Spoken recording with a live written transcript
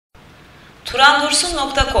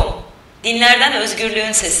turandursun.com Dinlerden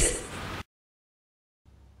Özgürlüğün Sesi.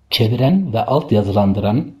 Çeviren ve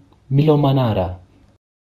altyazılandıran Milo Manara.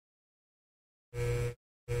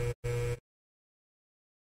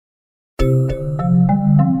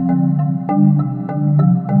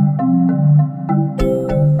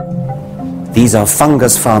 These are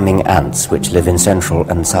fungus farming ants which live in Central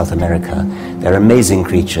and South America. They're amazing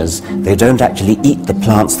creatures. They don't actually eat the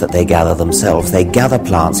plants that they gather themselves. They gather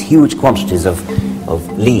plants, huge quantities of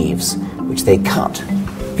leaves, which they cut,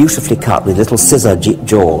 beautifully cut with little scissor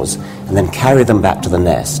jaws, and then carry them back to the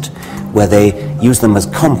nest, where they use them as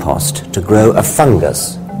compost to grow a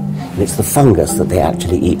fungus. And it's the fungus that they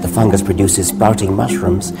actually eat. The fungus produces sprouting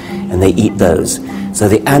mushrooms, and they eat those. So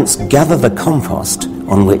the ants gather the compost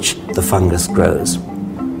on which the fungus grows.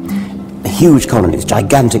 Huge colonies,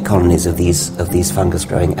 gigantic colonies of these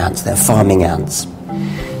fungus-growing ants. They're farming ants.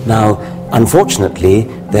 Now, unfortunately,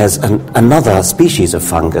 there's another species of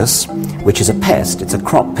fungus, which is a pest. It's a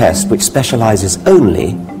crop pest which specializes only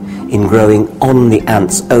in growing on the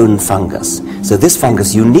ant's own fungus. So this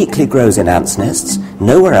fungus uniquely grows in ants' nests,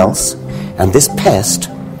 nowhere else, and this pest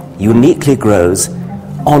uniquely grows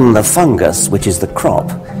on the fungus, which is the crop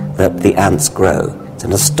that the ants grow. It's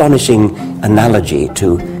an astonishing analogy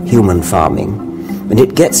to human farming, and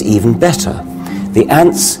it gets even better. The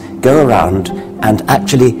ants go around and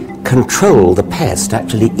actually control the pest,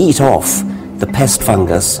 actually eat off the pest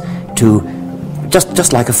fungus to,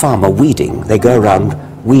 just like a farmer weeding, they go around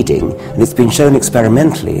weeding, and it's been shown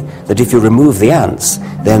experimentally that if you remove the ants,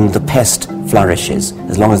 then the pest flourishes.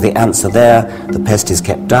 As long as the ants are there, the pest is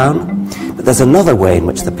kept down. But there's another way in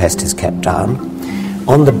which the pest is kept down.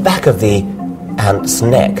 On the back of the ant's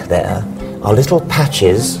neck there are little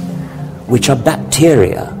patches which are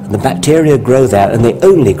bacteria. And the bacteria grow there, and they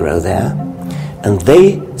only grow there, and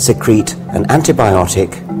they secrete an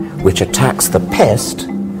antibiotic which attacks the pest,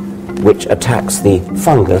 which attacks the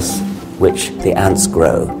fungus which the ants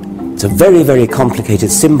grow. It's a very, very complicated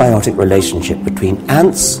symbiotic relationship between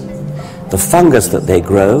ants, the fungus that they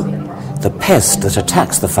grow, the pest that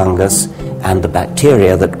attacks the fungus, and the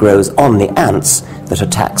bacteria that grows on the ants that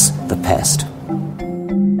attacks the pest.